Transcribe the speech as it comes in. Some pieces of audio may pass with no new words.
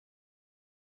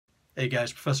Hey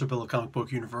guys, Professor Bill of Comic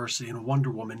Book University and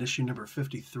Wonder Woman issue number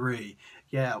 53.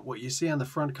 Yeah, what you see on the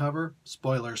front cover,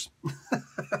 spoilers.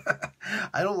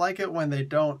 I don't like it when they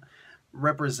don't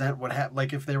represent what happened.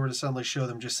 Like if they were to suddenly show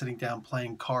them just sitting down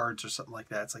playing cards or something like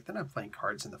that. It's like they're not playing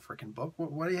cards in the freaking book.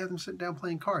 Why do you have them sitting down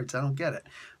playing cards? I don't get it.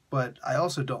 But I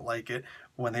also don't like it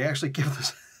when they actually give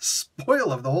the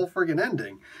spoil of the whole friggin'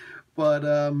 ending. But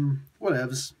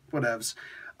whatevs.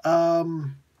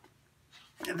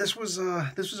 This was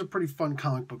a pretty fun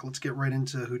comic book. Let's get right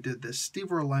into who did this.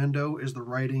 Steve Orlando is the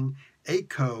writing.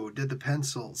 Aiko did the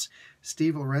pencils.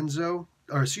 David Lorenzo,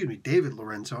 I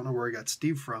don't know where I got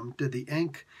Steve from, did the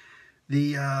ink.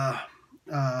 The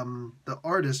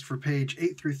artist for page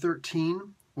 8 through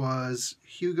 13 was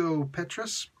Hugo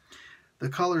Petrus. The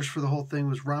colors for the whole thing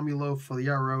was Romulo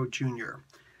Foliaro Jr.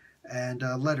 And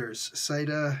letters,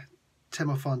 Saida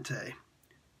Temofonte.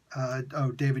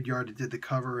 David Yarda did the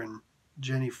cover, and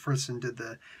Jenny Frisson did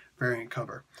the variant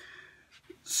cover.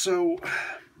 So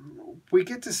we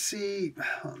get to see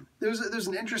there's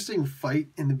an interesting fight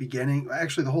in the beginning.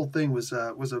 Actually, the whole thing was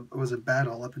a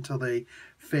battle up until they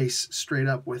face straight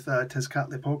up with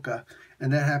Tezcatlipoca,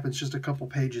 and that happens just a couple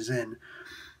pages in.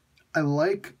 I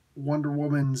like Wonder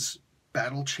Woman's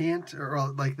battle chant,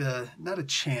 or like not a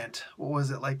chant. What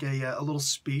was it, like a little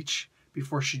speech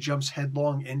before she jumps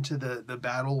headlong into the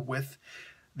battle with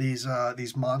these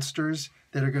monsters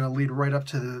that are going to lead right up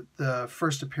to the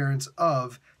first appearance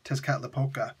of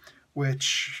Tezcatlipoca,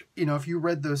 which, you know, if you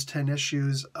read those 10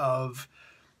 issues of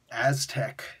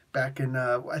Aztec back in,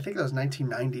 I think that was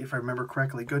 1990, if I remember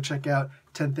correctly, go check out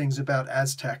 10 Things About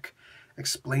Aztec,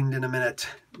 explained in a minute.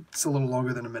 It's a little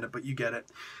longer than a minute, but you get it.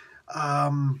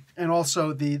 And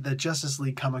also the Justice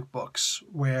League comic books,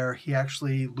 where he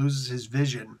actually loses his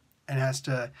vision and has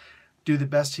to do the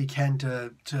best he can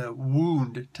to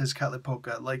wound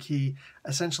Tezcatlipoca. Like, he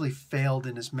essentially failed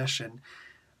in his mission.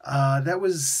 That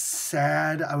was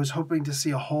sad. I was hoping to see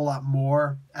a whole lot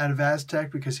more out of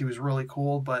Aztec because he was really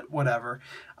cool, but whatever.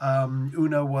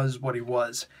 Uno was what he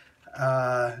was.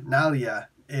 Nalia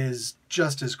is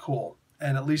just as cool,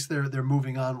 and at least they're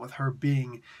moving on with her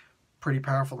being pretty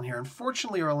powerful in here.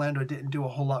 Unfortunately, Orlando didn't do a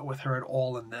whole lot with her at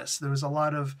all in this. There was a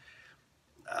lot of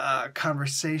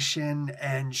conversation,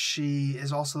 and she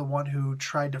is also the one who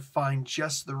tried to find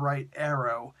just the right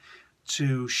arrow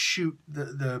to shoot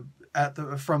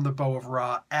from the bow of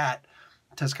Ra at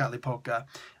Tezcatlipoca.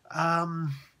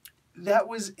 That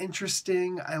was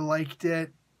interesting. I liked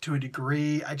it to a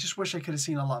degree. I just wish I could have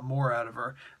seen a lot more out of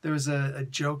her. There was a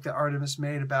joke that Artemis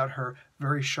made about her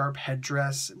very sharp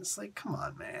headdress, and it's like, come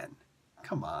on, man.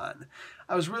 Come on.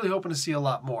 I was really hoping to see a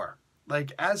lot more.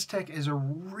 Like, Aztec is a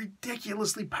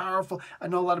ridiculously powerful... I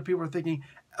know a lot of people are thinking,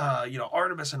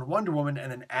 Artemis and Wonder Woman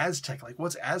and then Aztec. Like,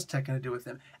 what's Aztec going to do with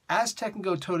them? Aztec can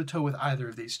go toe-to-toe with either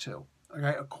of these two.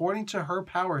 Okay? According to her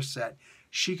power set,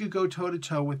 she could go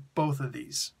toe-to-toe with both of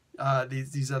these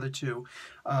other two,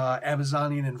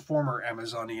 Amazonian and former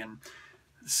Amazonian.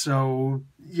 So,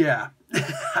 yeah.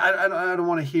 I don't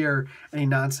want to hear any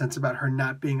nonsense about her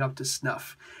not being up to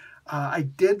snuff. I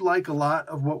did like a lot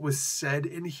of what was said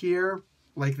in here.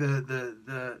 Like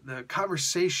the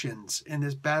conversations in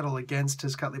this battle against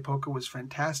Tezcatlipoca was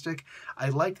fantastic. I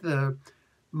liked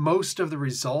most of the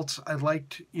results. I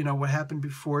liked, what happened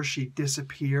before she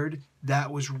disappeared. That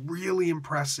was really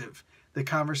impressive. The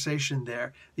conversation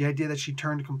there. The idea that she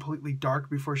turned completely dark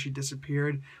before she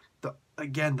disappeared.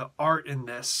 The art in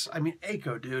this. I mean,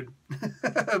 Aiko, dude.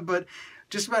 But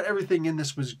just about everything in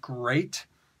this was great.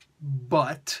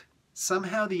 But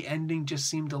somehow the ending just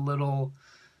seemed a little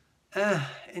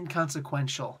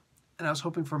inconsequential, and I was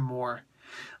hoping for more.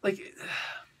 Like,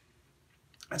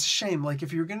 it's a shame. Like,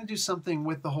 if you were going to do something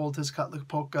with the whole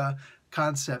Tezcatlipoca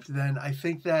concept, then I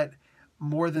think that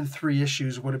more than 3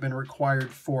 issues would have been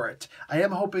required for it. I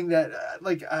am hoping that,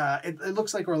 it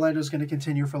looks like Orlando's going to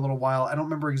continue for a little while. I don't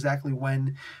remember exactly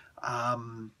when.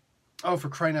 For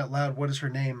crying out loud, what is her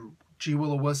name? G.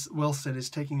 Willow Wilson is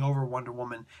taking over Wonder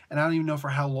Woman, and I don't even know for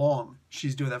how long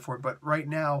she's doing that for. But right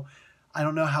now, I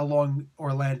don't know how long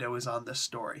Orlando is on this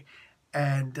story.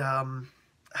 And,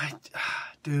 I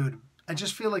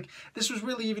just feel like this was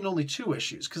really even only 2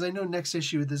 issues, because I know next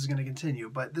issue this is going to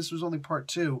continue, but this was only part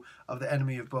 2 of the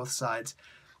Enemy of Both Sides.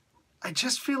 I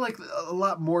just feel like a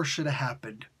lot more should have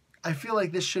happened. I feel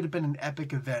like this should have been an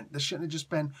epic event. This shouldn't have just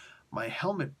been, my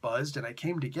helmet buzzed and I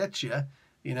came to get you.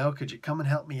 Could you come and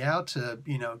help me out to,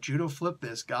 judo flip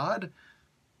this god?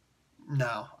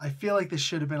 No, I feel like this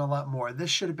should have been a lot more. This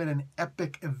should have been an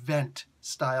epic event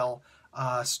style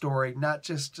story, not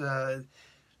just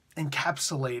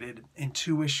encapsulated in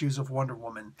 2 issues of Wonder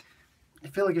Woman. I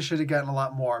feel like it should have gotten a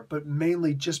lot more, but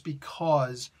mainly just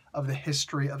because of the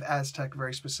history of Aztec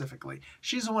very specifically.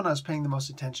 She's the one I was paying the most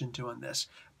attention to in this,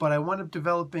 but I wound up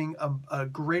developing a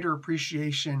greater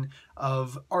appreciation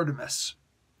of Artemis.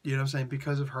 You know what I'm saying?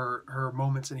 Because of her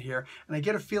moments in here. And I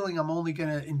get a feeling I'm only going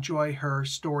to enjoy her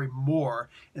story more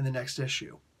in the next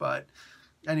issue. But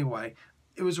anyway,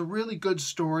 it was a really good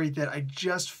story that I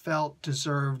just felt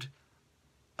deserved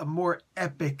a more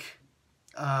epic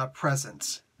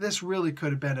presence. This really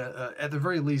could have been, at the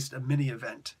very least, a mini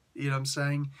event. You know what I'm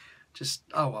saying? Just,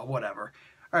 oh well, whatever.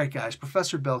 All right, guys.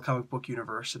 Professor Bill, Comic Book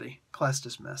University. Class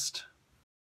dismissed.